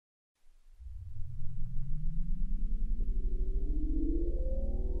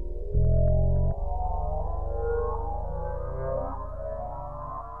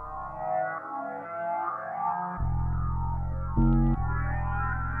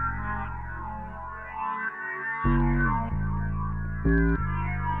I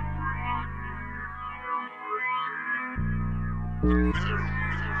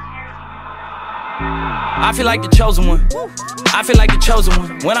feel like the chosen one. I feel like the chosen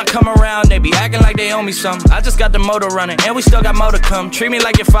one. When I come around, they be acting like they owe me something. I just got the motor running, and we still got more to come. Treat me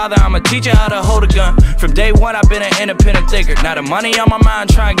like your father, I'ma teach you how to hold a gun. From day one, I've been an independent thinker. Now the money on my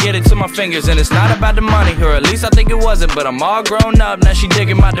mind, try and get it to my fingers. And it's not about the money, or at least I think it wasn't. But I'm all grown up, now she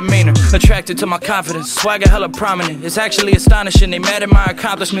digging my demeanor. Attracted to my confidence, swagger hella prominent. It's actually astonishing, they mad at my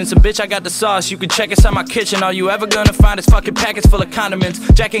accomplishments. And bitch, I got the sauce, you can check inside my kitchen. All you ever gonna find is fucking packets full of condiments.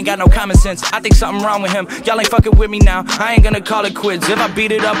 Jack ain't got no common sense, I think something wrong with him. Y'all ain't fucking with me now, I ain't gonna call it quits. If I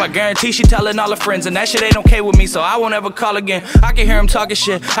beat it up, I guarantee she telling all her friends. And that shit ain't okay with me, so I won't ever call again. I can hear him talking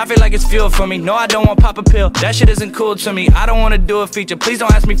shit, I feel like it's fuel for me. No, I don't want pop a pill, that shit isn't cool to me. I don't wanna do a feature, please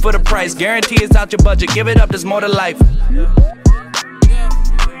don't ask me for the price. Guarantee it's out your budget, give it up, there's more to life.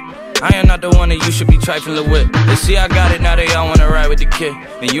 I am not the one that you should be trifling with. They see I got it, now they all wanna ride with the kid.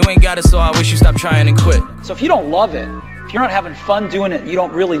 And you ain't got it, so I wish you stopped trying and quit. So if you don't love it, if you're not having fun doing it, you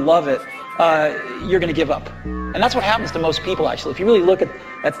don't really love it, you're gonna give up. And that's what happens to most people, actually. If you really look at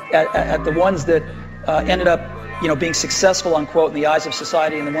the ones that ended up, you know, being successful, unquote, in the eyes of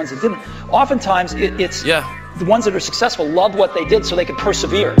society, and the ones that didn't, oftentimes it's the ones that are successful love what they did so they could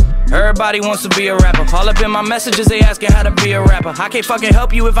persevere. Everybody wants to be a rapper. All up in my messages, they asking how to be a rapper. I can't fucking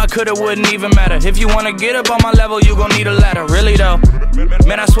help you, if I could, it wouldn't even matter. If you wanna get up on my level, you gon' need a ladder. Really though,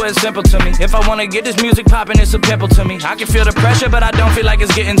 man, I swear it's simple to me. If I wanna get this music poppin', it's a pimple to me. I can feel the pressure, but I don't feel like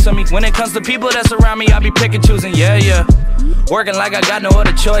it's getting to me. When it comes to people that surround me, I be picking, choosing, yeah. Working like I got no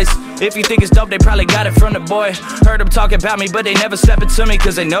other choice. If you think it's dope, they probably got it from the boy. Heard them talking about me, but they never step it to me,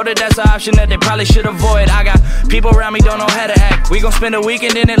 cause they know that that's an option that they probably should avoid. I got people around me don't know how to act. We gon' spend a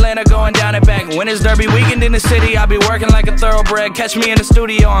weekend in Atlanta going down and back. When it's derby weekend in the city, I be working like a thoroughbred. Catch me in the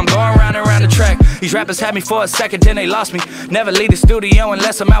studio, I'm going round and round the track. These rappers had me for a second, then they lost me. Never leave the studio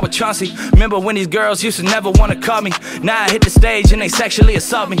unless I'm out with Chauncey. Remember when these girls used to never wanna call me? Now I hit the stage and they sexually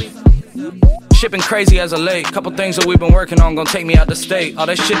assault me. Shipping crazy as of late. Couple things that we've been working on gon' take me out the state. All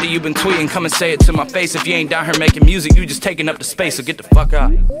that shit that you've been tweeting, come and say it to my face. If you ain't down here making music, you just taking up the space, so get the fuck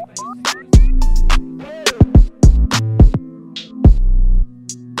out.